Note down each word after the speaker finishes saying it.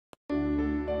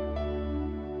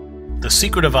The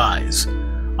Secret of Eyes,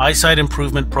 Eyesight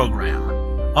Improvement Program.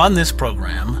 On this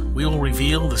program, we will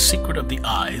reveal the secret of the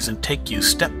eyes and take you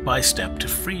step by step to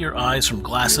free your eyes from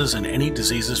glasses and any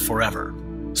diseases forever.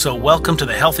 So welcome to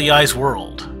the Healthy Eyes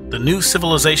world, the new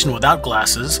civilization without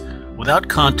glasses, without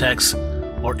contacts,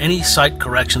 or any sight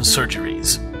correction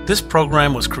surgeries. This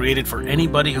program was created for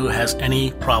anybody who has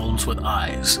any problems with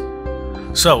eyes.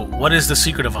 So, what is the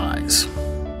secret of eyes?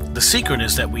 The secret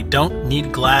is that we don't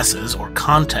need glasses or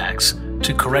contacts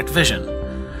to correct vision.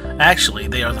 Actually,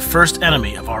 they are the first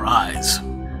enemy of our eyes.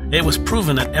 It was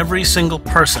proven that every single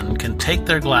person can take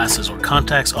their glasses or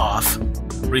contacts off,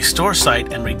 restore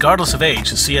sight, and regardless of age,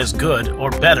 see as good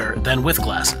or better than with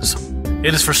glasses.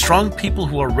 It is for strong people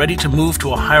who are ready to move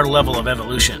to a higher level of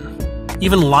evolution.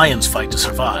 Even lions fight to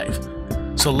survive.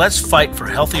 So let's fight for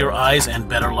healthier eyes and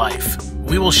better life.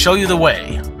 We will show you the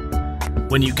way.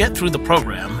 When you get through the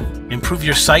program, improve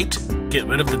your sight, get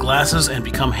rid of the glasses, and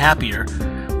become happier,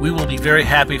 we will be very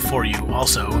happy for you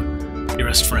also,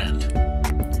 dearest friend.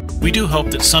 We do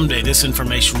hope that someday this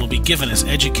information will be given as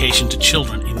education to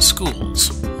children in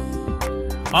schools.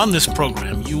 On this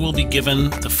program, you will be given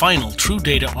the final true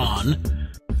data on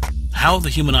how the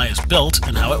human eye is built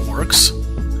and how it works,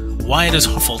 why it is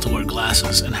harmful to wear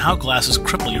glasses and how glasses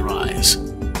cripple your eyes,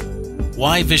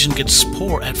 why vision gets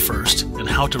poor at first and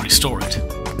how to restore it,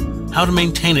 how to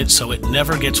maintain it so it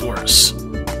never gets worse.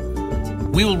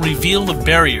 We will reveal the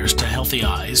barriers to healthy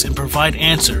eyes and provide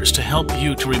answers to help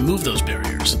you to remove those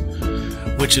barriers,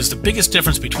 which is the biggest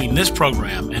difference between this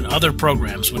program and other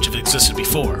programs which have existed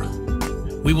before.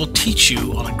 We will teach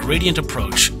you on a gradient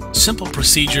approach, simple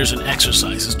procedures and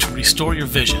exercises to restore your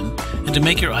vision and to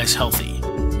make your eyes healthy.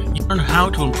 You learn how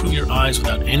to improve your eyes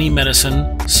without any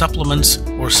medicine, supplements,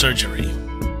 or surgery.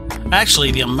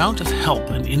 Actually, the amount of help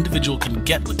an individual can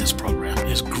get with this program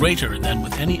is greater than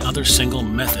with any other single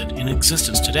method in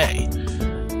existence today,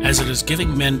 as it is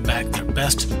giving men back their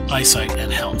best eyesight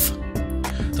and health.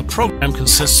 The program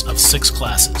consists of 6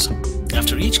 classes.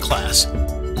 After each class,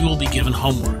 you will be given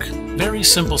homework, very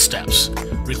simple steps,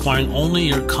 requiring only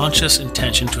your conscious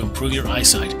intention to improve your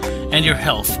eyesight and your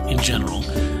health in general,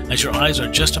 as your eyes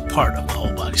are just a part of the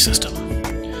whole body system.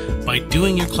 By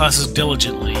doing your classes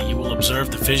diligently, you will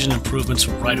observe the vision improvements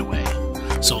right away.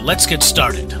 So let's get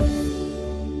started.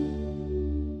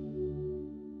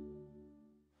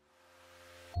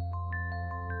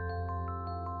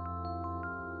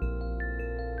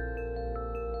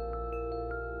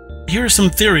 Here is some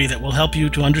theory that will help you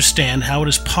to understand how it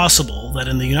is possible that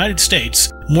in the United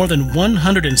States, more than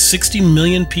 160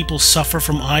 million people suffer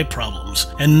from eye problems,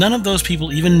 and none of those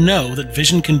people even know that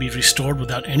vision can be restored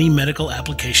without any medical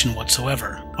application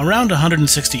whatsoever. Around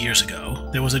 160 years ago,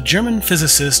 there was a German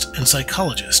physicist and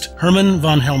psychologist, Hermann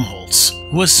von Helmholtz,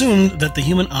 who assumed that the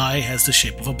human eye has the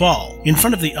shape of a ball. In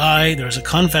front of the eye, there is a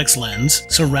convex lens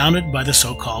surrounded by the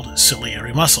so-called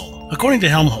ciliary muscle. According to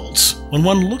Helmholtz, when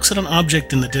one looks at an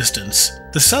object in the distance,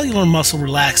 the cellular muscle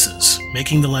relaxes,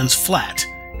 making the lens flat,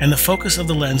 and the focus of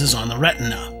the lens is on the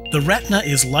retina. The retina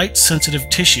is light-sensitive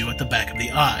tissue at the back of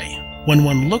the eye. When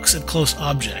one looks at close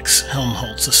objects,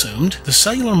 Helmholtz assumed, the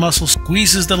cellular muscle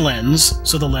squeezes the lens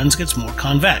so the lens gets more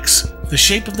convex. The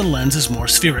shape of the lens is more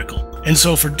spherical. And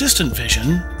so for distant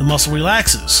vision, the muscle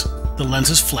relaxes. The lens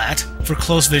is flat. For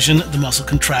close vision, the muscle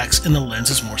contracts and the lens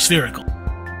is more spherical.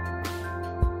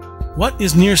 What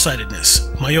is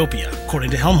nearsightedness, myopia,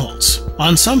 according to Helmholtz?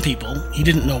 On some people, he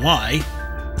didn't know why,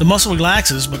 the muscle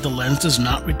relaxes but the lens does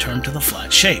not return to the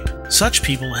flat shape. Such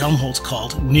people Helmholtz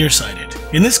called nearsighted.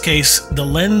 In this case, the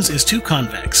lens is too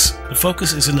convex, the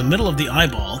focus is in the middle of the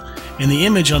eyeball, and the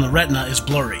image on the retina is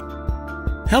blurry.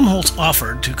 Helmholtz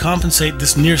offered to compensate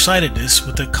this nearsightedness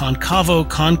with the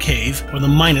concavo-concave or the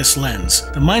minus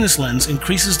lens. The minus lens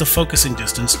increases the focusing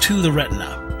distance to the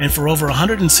retina, and for over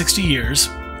 160 years,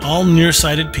 all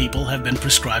nearsighted people have been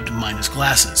prescribed minus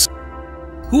glasses.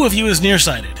 Who of you is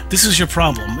nearsighted? This is your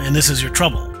problem, and this is your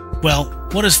trouble. Well,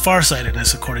 what is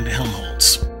farsightedness according to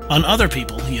Helmholtz? On other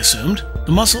people, he assumed,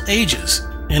 the muscle ages,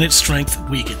 and its strength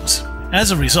weakens.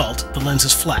 As a result, the lens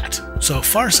is flat, so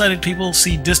farsighted people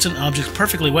see distant objects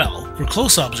perfectly well. For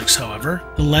close objects, however,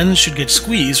 the lens should get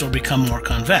squeezed or become more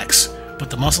convex, but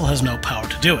the muscle has no power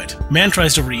to do it. Man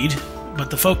tries to read, but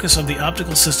the focus of the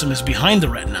optical system is behind the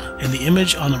retina, and the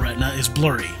image on the retina is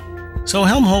blurry. So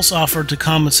Helmholtz offered to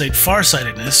compensate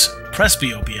farsightedness,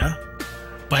 presbyopia,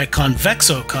 by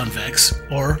convexo-convex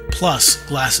or plus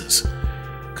glasses.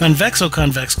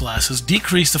 Convexo-convex glasses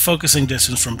decrease the focusing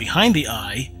distance from behind the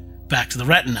eye back to the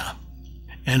retina.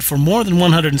 And for more than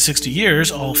 160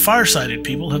 years, all farsighted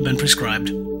people have been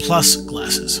prescribed plus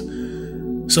glasses.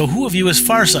 So who of you is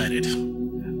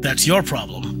farsighted? That's your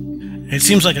problem. It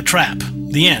seems like a trap.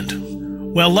 The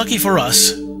end. Well, lucky for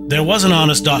us, there was an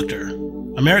honest doctor,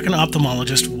 American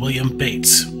ophthalmologist William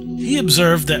Bates. He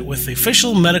observed that with the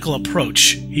official medical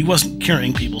approach, he wasn't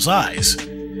curing people's eyes.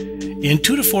 In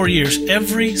 2 to 4 years,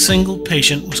 every single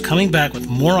patient was coming back with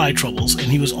more eye troubles,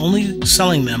 and he was only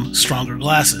selling them stronger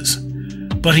glasses.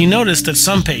 But he noticed that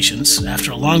some patients,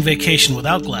 after a long vacation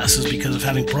without glasses because of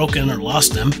having broken or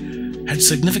lost them, had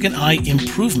significant eye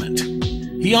improvement.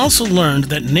 He also learned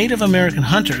that Native American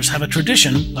hunters have a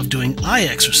tradition of doing eye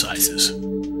exercises.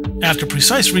 After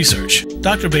precise research,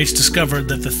 Dr. Bates discovered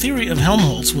that the theory of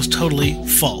Helmholtz was totally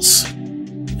false.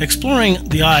 Exploring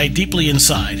the eye deeply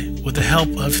inside, with the help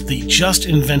of the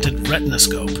just-invented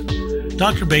retinoscope,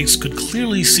 Dr. Bates could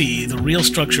clearly see the real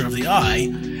structure of the eye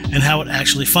and how it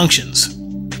actually functions.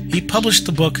 He published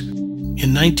the book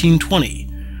in 1920,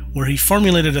 where he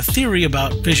formulated a theory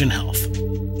about vision health.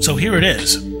 So here it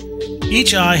is.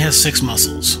 Each eye has 6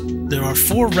 muscles. There are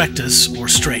 4 rectus, or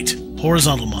straight,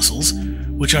 horizontal muscles,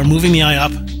 which are moving the eye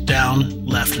up, down,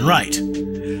 left, and right.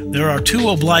 There are 2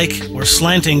 oblique, or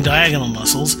slanting diagonal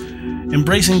muscles,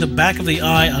 embracing the back of the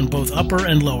eye on both upper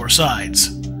and lower sides.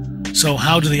 So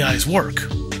how do the eyes work?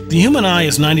 The human eye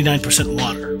is 99%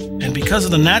 water, and because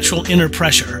of the natural inner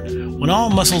pressure, when all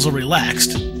muscles are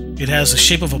relaxed, it has the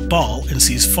shape of a ball and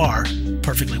sees far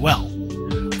perfectly well.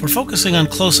 For focusing on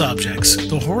close objects,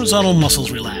 the horizontal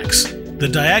muscles relax, the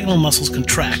diagonal muscles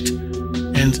contract,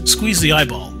 and squeeze the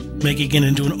eyeball, making it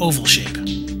into an oval shape.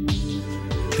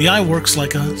 The eye works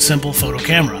like a simple photo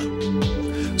camera.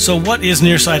 So what is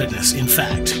nearsightedness, in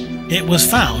fact? It was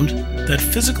found that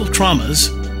physical traumas,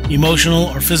 emotional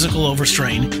or physical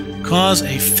overstrain, cause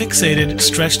a fixated,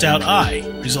 stretched out eye,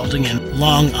 resulting in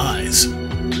long eyes.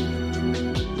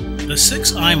 The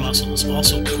 6 eye muscles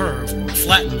also curve or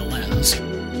flatten the lens.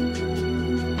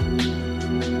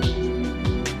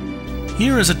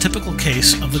 Here is a typical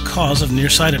case of the cause of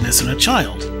nearsightedness in a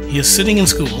child. He is sitting in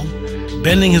school,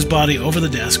 bending his body over the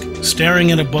desk,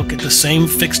 staring at a book at the same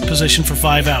fixed position for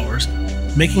 5 hours,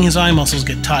 making his eye muscles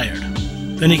get tired.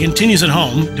 Then he continues at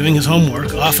home, doing his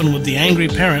homework, often with the angry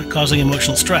parent causing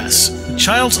emotional stress. The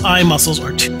child's eye muscles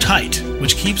are too tight,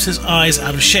 which keeps his eyes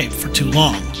out of shape for too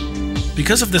long.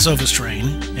 Because of this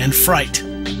overstrain and fright,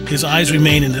 his eyes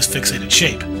remain in this fixated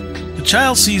shape. The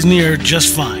child sees near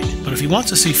just fine, but if he wants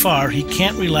to see far, he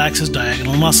can't relax his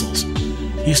diagonal muscles.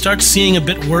 He starts seeing a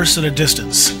bit worse at a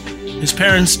distance. His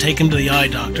parents take him to the eye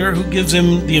doctor, who gives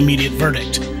him the immediate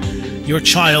verdict. Your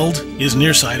child is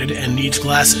nearsighted and needs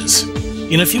glasses.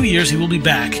 In a few years, he will be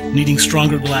back, needing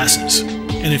stronger glasses.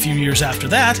 And a few years after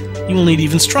that, he will need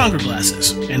even stronger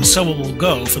glasses, and so it will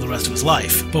go for the rest of his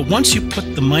life. But once you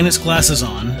put the minus glasses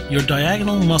on, your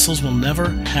diagonal muscles will never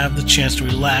have the chance to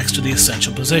relax to the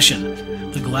essential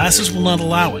position. The glasses will not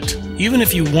allow it. Even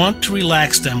if you want to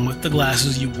relax them with the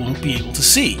glasses, you won't be able to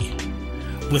see.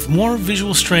 With more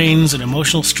visual strains and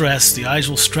emotional stress, the eyes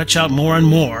will stretch out more and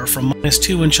more from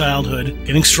 -2 in childhood,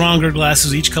 getting stronger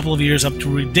glasses each couple of years up to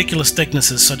ridiculous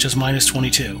thicknesses such as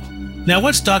 -22. Now,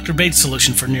 what's Dr. Bates'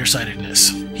 solution for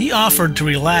nearsightedness? He offered to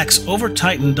relax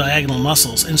over-tightened diagonal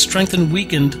muscles and strengthen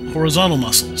weakened horizontal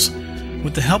muscles.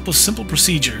 With the help of simple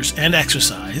procedures and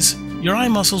exercise, your eye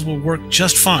muscles will work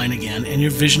just fine again and your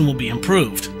vision will be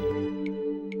improved.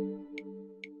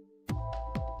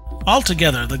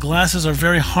 Altogether, the glasses are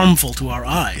very harmful to our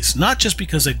eyes, not just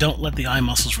because they don't let the eye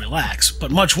muscles relax,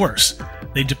 but much worse,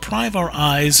 they deprive our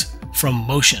eyes from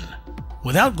motion.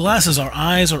 Without glasses, our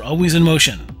eyes are always in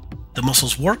motion. The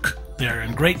muscles work, they are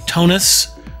in great tonus,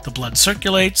 the blood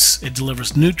circulates, it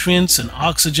delivers nutrients and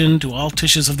oxygen to all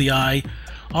tissues of the eye,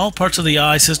 all parts of the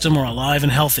eye system are alive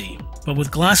and healthy. But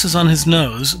with glasses on his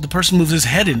nose, the person moves his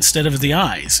head instead of the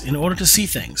eyes in order to see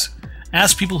things.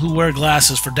 Ask people who wear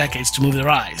glasses for decades to move their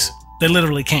eyes. They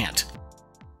literally can't.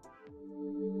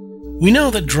 We know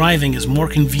that driving is more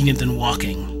convenient than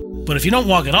walking, but if you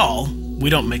don't walk at all, we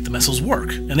don't make the muscles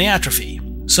work, and they atrophy.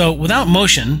 So without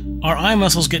motion, our eye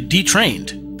muscles get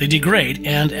detrained, they degrade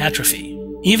and atrophy.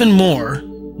 Even more,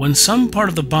 when some part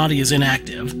of the body is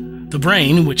inactive, the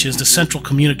brain, which is the central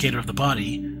communicator of the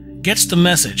body, gets the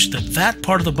message that that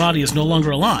part of the body is no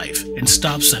longer alive and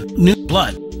stops sending new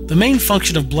blood. The main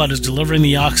function of blood is delivering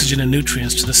the oxygen and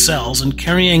nutrients to the cells and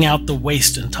carrying out the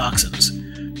waste and toxins.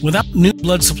 Without new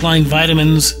blood supplying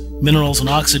vitamins, minerals, and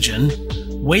oxygen,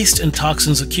 waste and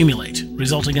toxins accumulate,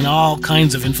 resulting in all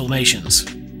kinds of inflammations.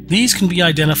 These can be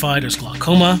identified as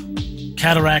glaucoma,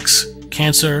 cataracts,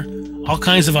 cancer, all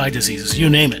kinds of eye diseases, you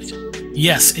name it.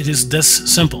 Yes, it is this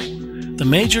simple. The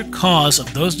major cause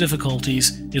of those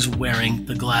difficulties is wearing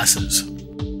the glasses.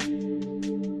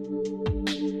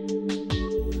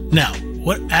 Now,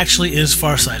 what actually is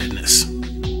farsightedness?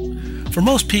 For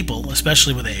most people,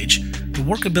 especially with age, the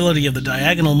workability of the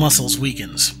diagonal muscles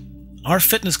weakens. Our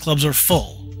fitness clubs are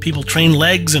full. People train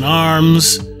legs and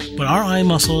arms, but our eye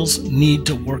muscles need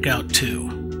to work out too.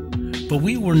 But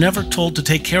we were never told to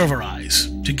take care of our eyes,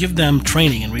 to give them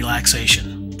training and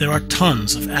relaxation. There are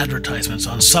tons of advertisements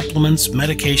on supplements,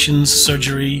 medications,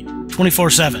 surgery,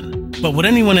 24/7. But would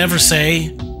anyone ever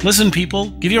say, "Listen people,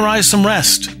 give your eyes some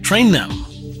rest, train them"?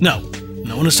 No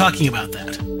one is talking about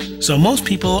that. So most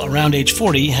people around age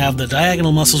 40 have the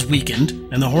diagonal muscles weakened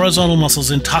and the horizontal muscles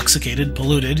intoxicated,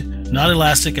 polluted, not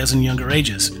elastic as in younger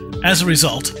ages. As a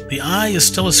result, the eye is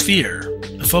still a sphere.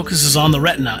 The focus is on the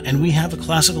retina, and we have a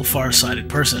classical far-sighted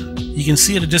person. You can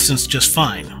see at a distance just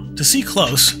fine. To see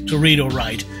close, to read or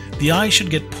write, the eye should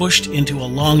get pushed into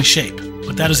a long shape,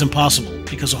 but that is impossible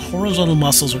because the horizontal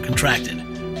muscles are contracted.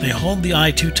 They hold the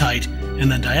eye too tight,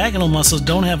 and the diagonal muscles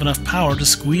don't have enough power to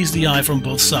squeeze the eye from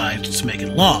both sides to make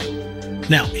it long.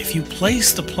 Now, if you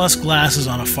place the plus glasses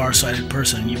on a far-sighted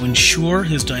person, you ensure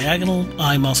his diagonal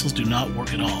eye muscles do not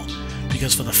work at all,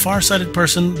 because for the far-sighted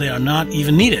person, they are not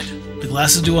even needed. The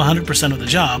glasses do 100% of the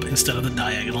job instead of the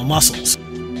diagonal muscles.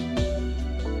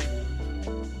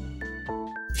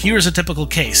 Here is a typical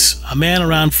case. A man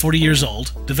around 40 years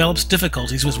old develops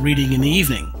difficulties with reading in the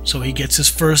evening, so he gets his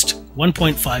first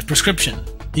 1.5 prescription.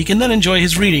 He can then enjoy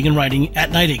his reading and writing at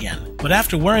night again. But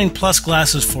after wearing plus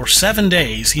glasses for 7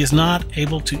 days, he is not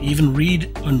able to even read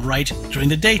and write during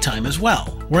the daytime as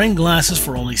well. Wearing glasses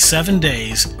for only 7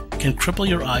 days can cripple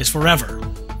your eyes forever.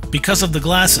 Because of the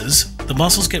glasses, the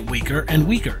muscles get weaker and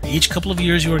weaker. Each couple of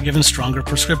years you are given stronger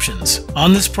prescriptions.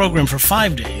 On this program for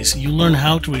 5 days, you learn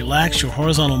how to relax your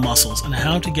horizontal muscles and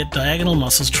how to get diagonal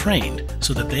muscles trained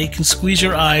so that they can squeeze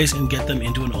your eyes and get them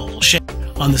into an oval shape.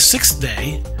 On the 6th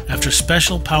day, after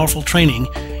special powerful training,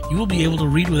 you will be able to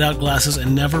read without glasses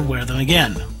and never wear them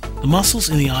again. The muscles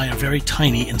in the eye are very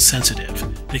tiny and sensitive.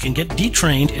 They can get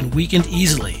detrained and weakened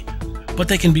easily, but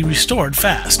they can be restored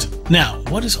fast. Now,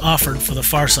 what is offered for the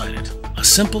farsighted? A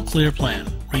simple, clear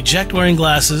plan. Reject wearing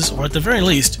glasses, or at the very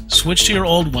least, switch to your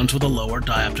old ones with a lower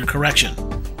diopter correction.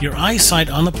 Your eyesight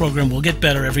on the program will get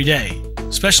better every day.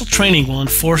 Special training will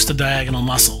enforce the diagonal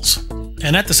muscles.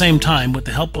 And at the same time, with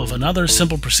the help of another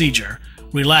simple procedure,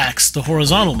 relax the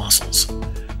horizontal muscles.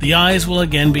 The eyes will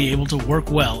again be able to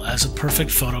work well as a perfect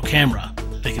photo camera.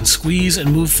 They can squeeze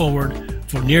and move forward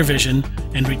for near vision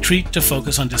and retreat to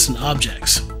focus on distant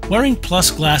objects. Wearing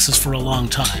plus glasses for a long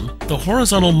time, the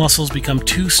horizontal muscles become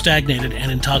too stagnated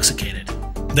and intoxicated.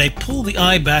 They pull the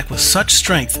eye back with such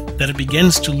strength that it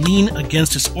begins to lean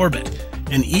against its orbit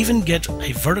and even get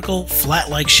a vertical,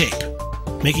 flat-like shape,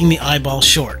 making the eyeball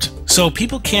short. So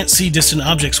people can't see distant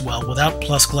objects well without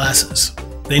plus glasses.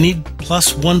 They need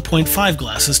plus 1.5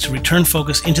 glasses to return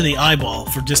focus into the eyeball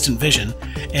for distant vision,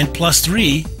 and plus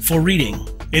 3 for reading.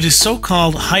 It is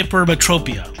so-called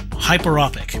hypermetropia,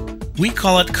 hyperopic. We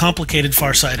call it complicated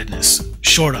farsightedness,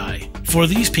 short eye. For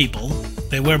these people,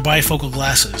 they wear bifocal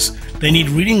glasses. They need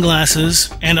reading glasses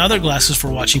and other glasses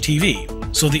for watching TV.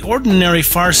 So the ordinary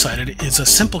farsighted is a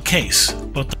simple case,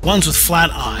 but the ones with flat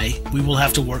eye, we will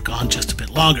have to work on just a bit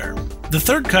longer. The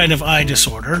third kind of eye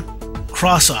disorder,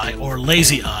 cross-eye or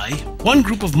lazy eye, one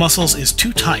group of muscles is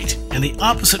too tight and the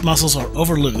opposite muscles are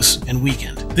overloose and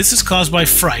weakened. This is caused by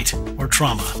fright or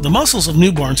trauma. The muscles of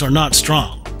newborns are not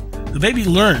strong. The baby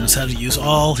learns how to use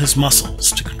all his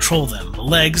muscles to control them, the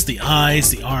legs, the eyes,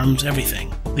 the arms,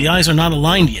 everything. The eyes are not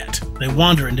aligned yet. They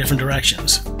wander in different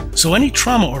directions. So any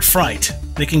trauma or fright,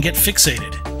 they can get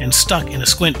fixated and stuck in a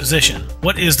squint position.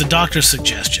 What is the doctor's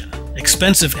suggestion?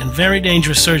 Expensive and very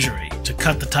dangerous surgery to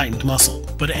cut the tightened muscle.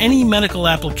 But any medical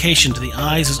application to the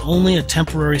eyes is only a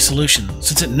temporary solution,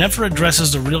 since it never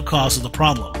addresses the real cause of the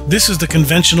problem. This is the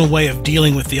conventional way of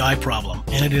dealing with the eye problem,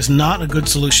 and it is not a good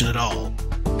solution at all.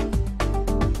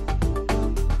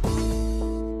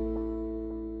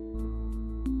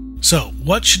 So,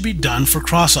 what should be done for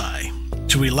cross-eye?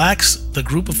 To relax the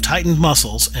group of tightened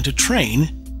muscles and to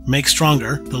train, make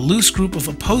stronger, the loose group of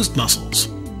opposed muscles.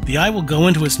 The eye will go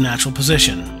into its natural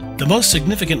position. The most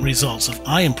significant results of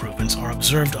eye improvements are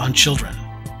observed on children.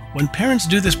 When parents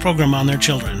do this program on their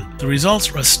children, the results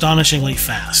are astonishingly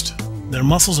fast. Their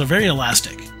muscles are very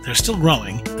elastic, they're still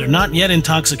growing, they're not yet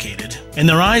intoxicated, and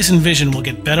their eyes and vision will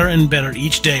get better and better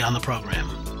each day on the program.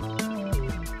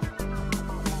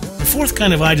 The fourth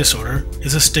kind of eye disorder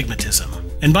is astigmatism.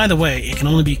 And by the way, it can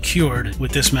only be cured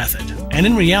with this method. And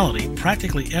in reality,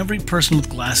 practically every person with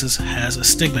glasses has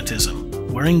astigmatism.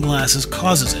 Wearing glasses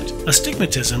causes it.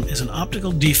 Astigmatism is an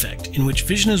optical defect in which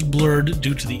vision is blurred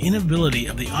due to the inability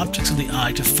of the optics of the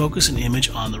eye to focus an image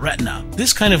on the retina.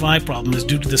 This kind of eye problem is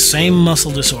due to the same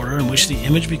muscle disorder in which the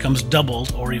image becomes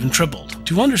doubled or even tripled.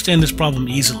 To understand this problem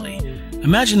easily,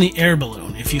 imagine the air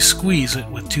balloon if you squeeze it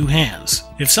with two hands.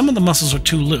 If some of the muscles are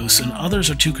too loose and others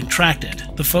are too contracted,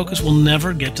 the focus will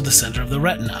never get to the center of the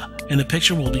retina, and the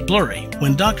picture will be blurry.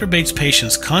 When Dr. Bates'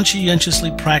 patients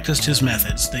conscientiously practiced his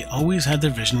methods, they always had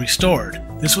their vision restored.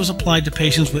 This was applied to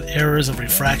patients with errors of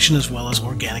refraction as well as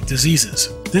organic diseases.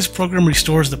 This program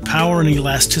restores the power and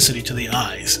elasticity to the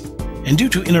eyes, and due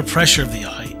to inner pressure of the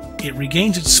eye, it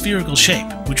regains its spherical shape,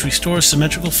 which restores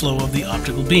symmetrical flow of the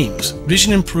optical beams.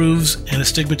 Vision improves and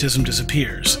astigmatism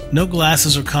disappears. No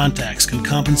glasses or contacts can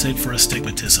compensate for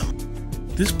astigmatism.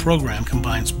 This program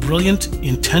combines brilliant,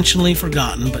 intentionally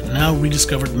forgotten but now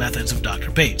rediscovered methods of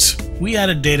Dr. Bates. We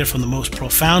added data from the most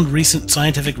profound recent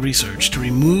scientific research to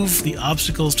remove the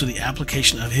obstacles to the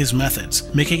application of his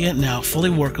methods, making it now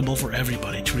fully workable for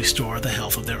everybody to restore the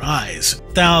health of their eyes.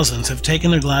 Thousands have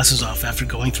taken their glasses off after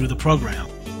going through the program.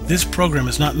 This program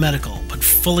is not medical, but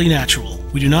fully natural.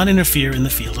 We do not interfere in the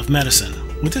field of medicine.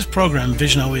 With this program,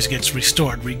 vision always gets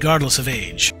restored regardless of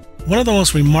age. One of the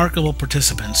most remarkable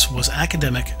participants was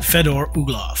academic Fedor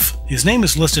Uglov. His name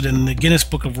is listed in the Guinness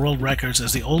Book of World Records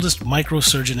as the oldest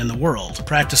microsurgeon in the world,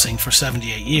 practicing for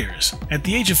 78 years. At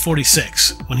the age of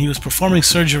 46, when he was performing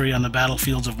surgery on the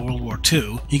battlefields of World War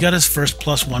II, he got his first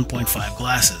plus 1.5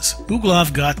 glasses.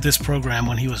 Uglov got this program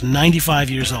when he was 95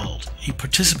 years old. He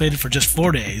participated for just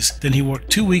 4 days, then he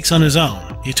worked 2 weeks on his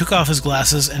own. He took off his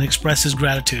glasses and expressed his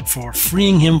gratitude for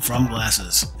freeing him from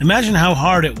glasses. Imagine how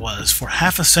hard it was for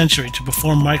half a century to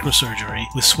perform microsurgery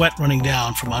with sweat running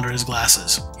down from under his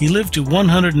glasses. He lived to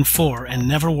 104 and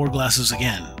never wore glasses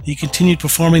again. He continued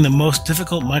performing the most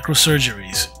difficult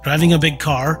microsurgeries, driving a big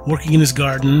car, working in his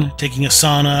garden, taking a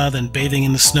sauna, then bathing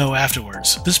in the snow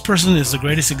afterwards. This person is the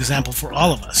greatest example for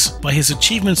all of us by his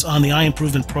achievements on the eye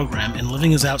improvement program and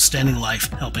living his outstanding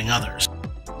life helping others.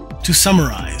 To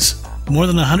summarize, more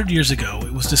than 100 years ago,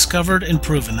 it was discovered and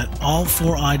proven that all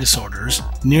 4 eye disorders,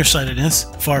 nearsightedness,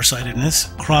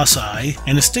 farsightedness, cross-eye,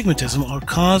 and astigmatism are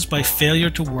caused by failure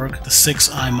to work the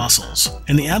 6 eye muscles.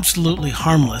 And the absolutely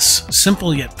harmless,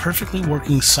 simple yet perfectly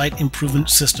working sight improvement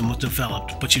system was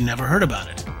developed, but you never heard about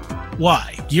it.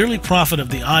 Why? Yearly profit of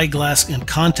the eyeglass and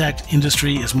contact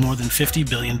industry is more than $50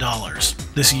 billion.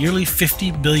 This yearly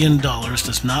 $50 billion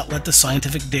does not let the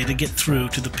scientific data get through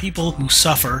to the people who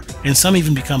suffer, and some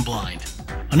even become blind.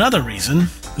 Another reason,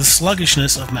 the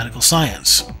sluggishness of medical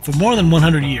science. For more than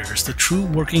 100 years, the true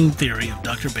working theory of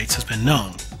Dr. Bates has been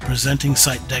known, presenting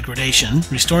sight degradation,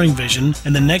 restoring vision,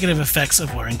 and the negative effects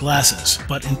of wearing glasses.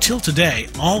 But until today,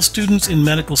 all students in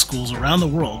medical schools around the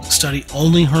world study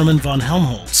only Hermann von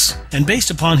Helmholtz. And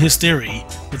based upon his theory,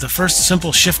 with the first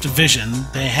simple shift of vision,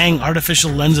 they hang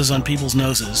artificial lenses on people's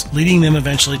noses, leading them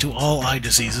eventually to all eye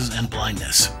diseases and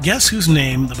blindness. Guess whose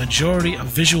name the majority of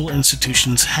visual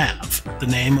institutions have? The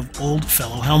name of old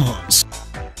fellow Helmholtz.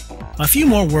 A few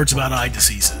more words about eye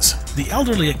diseases. The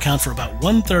elderly account for about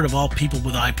 1/3 of all people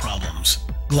with eye problems.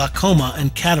 Glaucoma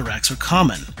and cataracts are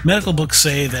common. Medical books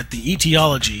say that the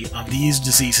etiology of these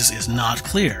diseases is not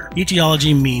clear.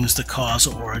 Etiology means the cause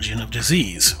or origin of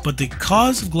disease. But the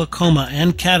cause of glaucoma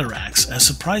and cataracts, as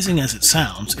surprising as it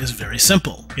sounds, is very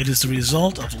simple. It is the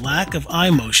result of lack of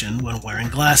eye motion when wearing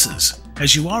glasses.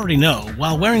 As you already know,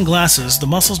 while wearing glasses, the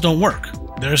muscles don't work.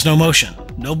 There is no motion,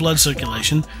 no blood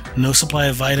circulation, no supply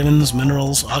of vitamins,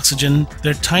 minerals, oxygen.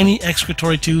 Their tiny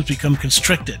excretory tubes become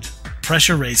constricted.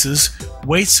 Pressure raises,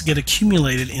 weights get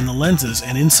accumulated in the lenses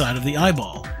and inside of the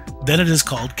eyeball. Then it is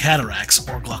called cataracts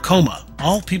or glaucoma.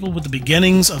 All people with the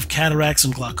beginnings of cataracts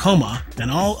and glaucoma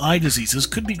and all eye diseases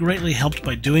could be greatly helped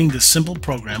by doing this simple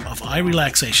program of eye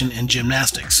relaxation and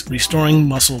gymnastics, restoring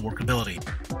muscle workability.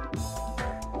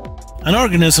 An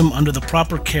organism under the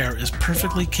proper care is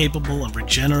perfectly capable of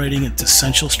regenerating its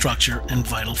essential structure and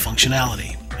vital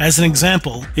functionality. As an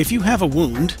example, if you have a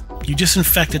wound, you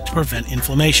disinfect it to prevent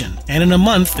inflammation, and in a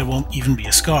month there won't even be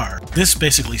a scar. This,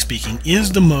 basically speaking,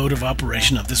 is the mode of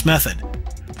operation of this method,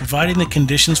 providing the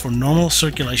conditions for normal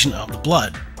circulation of the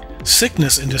blood.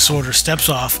 Sickness and disorder steps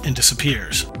off and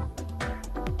disappears.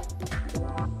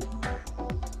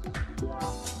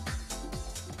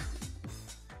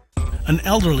 An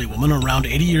elderly woman around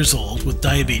 80 years old with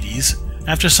diabetes,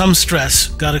 after some stress,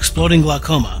 got exploding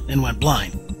glaucoma and went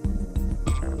blind.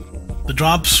 The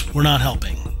drops were not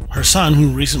helping. Her son,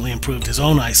 who recently improved his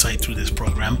own eyesight through this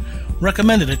program,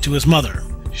 recommended it to his mother.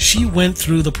 She went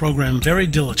through the program very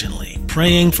diligently,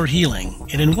 praying for healing,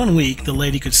 and in 1 week the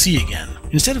lady could see again.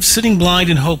 Instead of sitting blind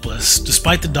and hopeless,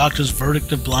 despite the doctor's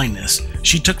verdict of blindness,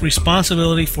 she took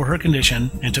responsibility for her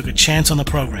condition and took a chance on the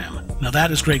program. Now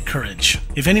that is great courage.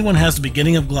 If anyone has the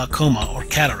beginning of glaucoma or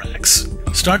cataracts,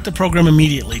 start the program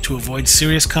immediately to avoid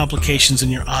serious complications in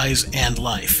your eyes and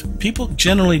life. People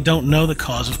generally don't know the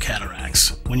cause of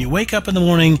cataracts. When you wake up in the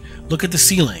morning, look at the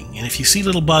ceiling, and if you see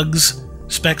little bugs,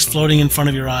 specks floating in front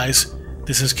of your eyes,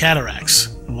 this is cataracts,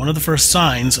 one of the first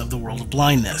signs of the world of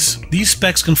blindness. These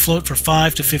specks can float for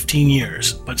 5 to 15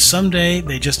 years, but someday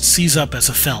they just seize up as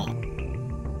a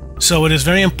film. So it is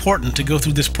very important to go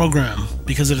through this program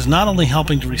because it is not only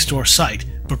helping to restore sight,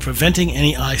 but preventing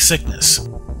any eye sickness.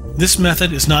 This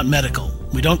method is not medical.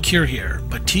 We don't cure here,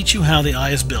 but teach you how the eye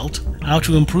is built, how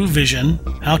to improve vision,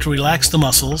 how to relax the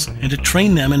muscles, and to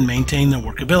train them and maintain their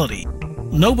workability.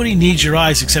 Nobody needs your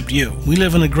eyes except you. We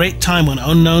live in a great time when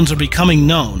unknowns are becoming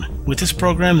known. With this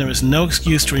program, there is no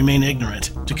excuse to remain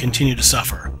ignorant, to continue to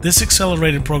suffer. This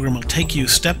accelerated program will take you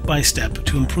step by step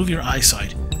to improve your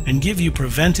eyesight and give you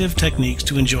preventive techniques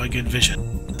to enjoy good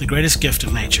vision, the greatest gift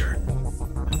of nature.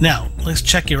 Now, let's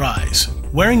check your eyes.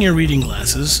 Wearing your reading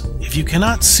glasses, if you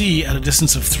cannot see at a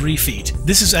distance of 3 feet,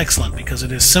 this is excellent because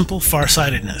it is simple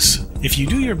farsightedness. If you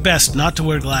do your best not to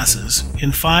wear glasses,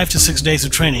 in 5 to 6 days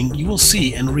of training, you will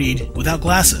see and read without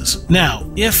glasses. Now,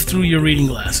 if through your reading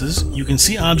glasses, you can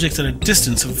see objects at a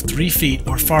distance of 3 feet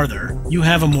or farther, you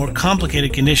have a more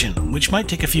complicated condition, which might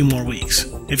take a few more weeks.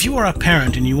 If you are a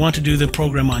parent and you want to do the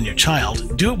program on your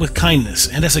child, do it with kindness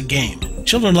and as a game.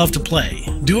 Children love to play.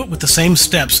 Do it with the same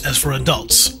steps as for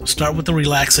adults. Start with the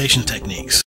relaxation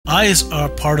techniques. Eyes are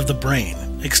part of the brain,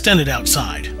 extended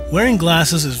outside. Wearing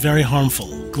glasses is very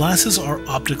harmful. Glasses are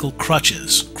optical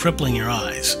crutches, crippling your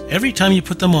eyes. Every time you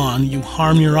put them on, you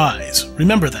harm your eyes.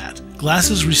 Remember that.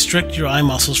 Glasses restrict your eye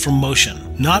muscles from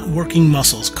motion. Not working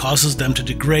muscles causes them to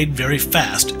degrade very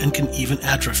fast and can even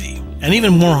atrophy. And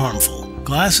even more harmful,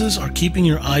 glasses are keeping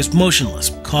your eyes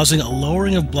motionless, causing a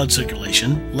lowering of blood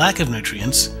circulation, lack of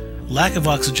nutrients, lack of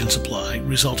oxygen supply,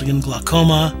 resulting in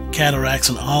glaucoma, cataracts,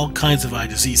 and all kinds of eye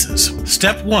diseases.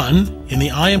 Step 1 in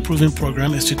the eye improvement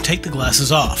program is to take the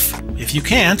glasses off. If you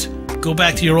can't, go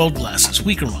back to your old glasses,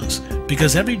 weaker ones,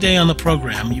 because every day on the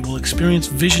program you will experience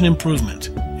vision improvement,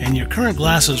 and your current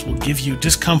glasses will give you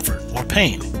discomfort or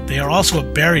pain. They are also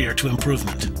a barrier to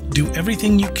improvement. Do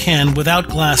everything you can without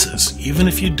glasses, even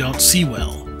if you don't see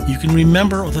well. You can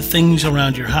remember the things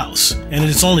around your house, and it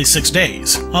is only 6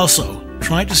 days. Also,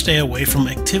 try to stay away from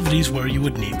activities where you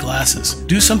would need glasses.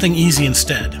 Do something easy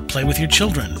instead. Play with your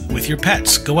children, with your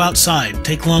pets, go outside,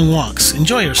 take long walks,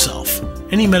 enjoy yourself.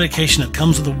 Any medication that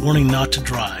comes with a warning not to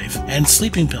drive, and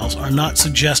sleeping pills are not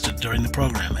suggested during the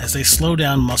program as they slow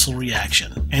down muscle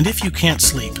reaction. And if you can't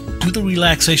sleep, do the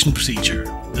relaxation procedure.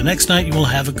 The next night you will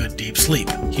have a good deep sleep.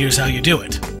 Here's how you do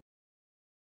it.